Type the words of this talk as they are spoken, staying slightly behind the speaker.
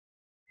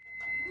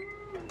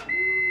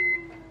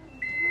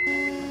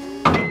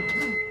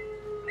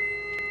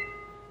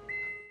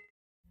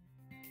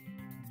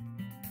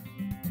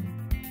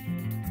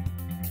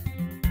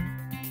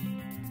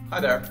Hi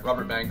there,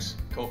 Robert Banks,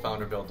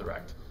 co-founder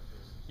BuildDirect.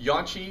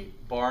 Yanchi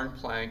Barn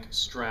Plank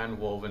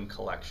Strand-Woven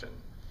Collection.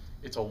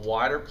 It's a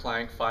wider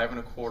plank, 5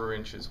 1/4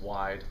 inches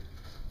wide,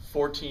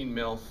 14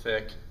 mil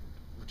thick,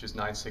 which is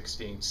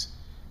 9/16,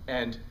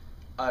 and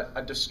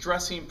a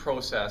distressing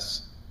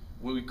process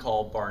we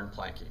call barn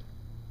planking.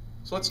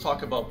 So let's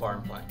talk about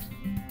barn plank.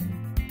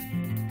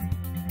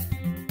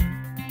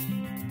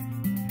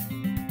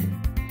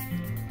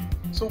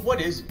 So what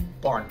is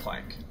barn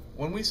plank?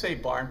 When we say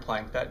barn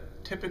plank, that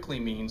typically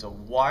means a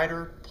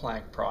wider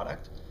plank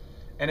product,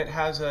 and it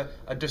has a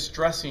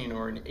distressing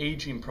or an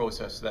aging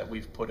process that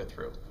we've put it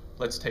through.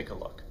 Let's take a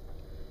look.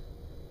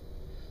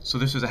 So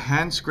this is a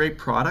hand scrape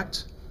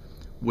product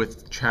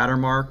with chatter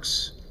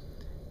marks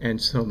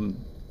and some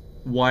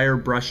wire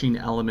brushing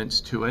elements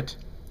to it,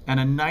 and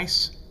a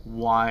nice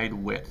wide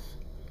width.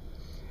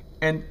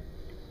 And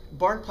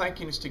barn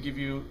planking is to give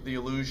you the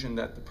illusion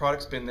that the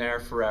product's been there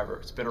forever.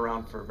 It's been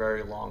around for a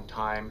very long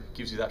time. It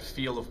gives you that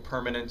feel of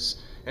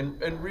permanence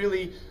and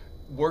really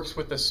works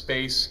with the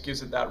space,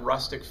 gives it that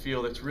rustic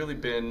feel that's really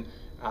been,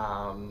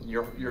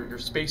 your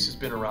space has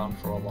been around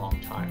for a long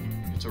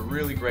time. It's a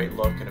really great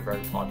look and a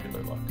very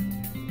popular look.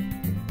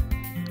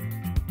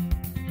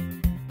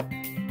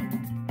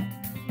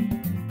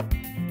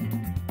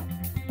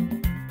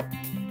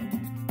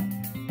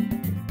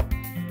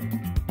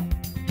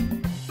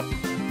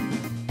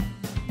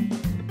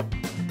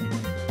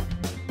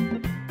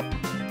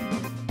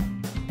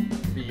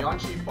 The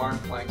Yanchi Barn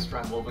Plank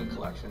Strand-Woven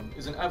Collection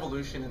is an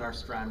evolution in our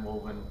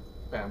strand-woven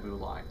bamboo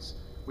lines.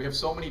 We have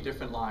so many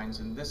different lines,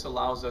 and this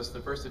allows us the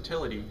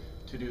versatility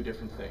to do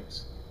different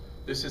things.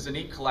 This is a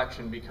neat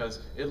collection because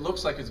it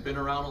looks like it's been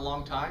around a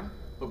long time,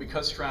 but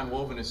because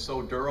strand-woven is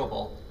so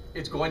durable,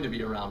 it's going to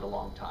be around a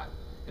long time.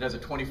 It has a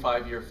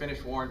 25-year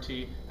finish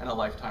warranty and a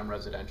lifetime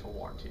residential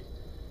warranty.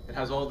 It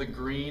has all the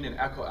green and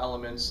eco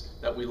elements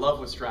that we love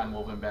with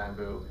strand-woven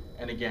bamboo,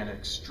 and again, an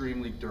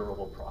extremely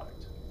durable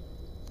product.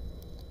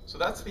 So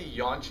that's the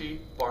Yanchi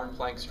Barn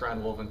Plank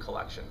Strand-Woven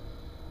Collection,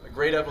 a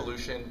great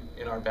evolution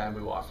in our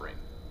bamboo offering.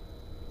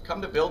 Come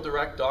to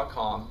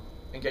BuildDirect.com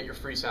and get your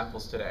free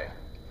samples today,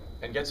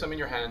 and get some in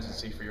your hands and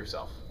see for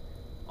yourself.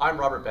 I'm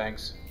Robert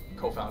Banks,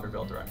 co-founder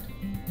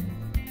BuildDirect.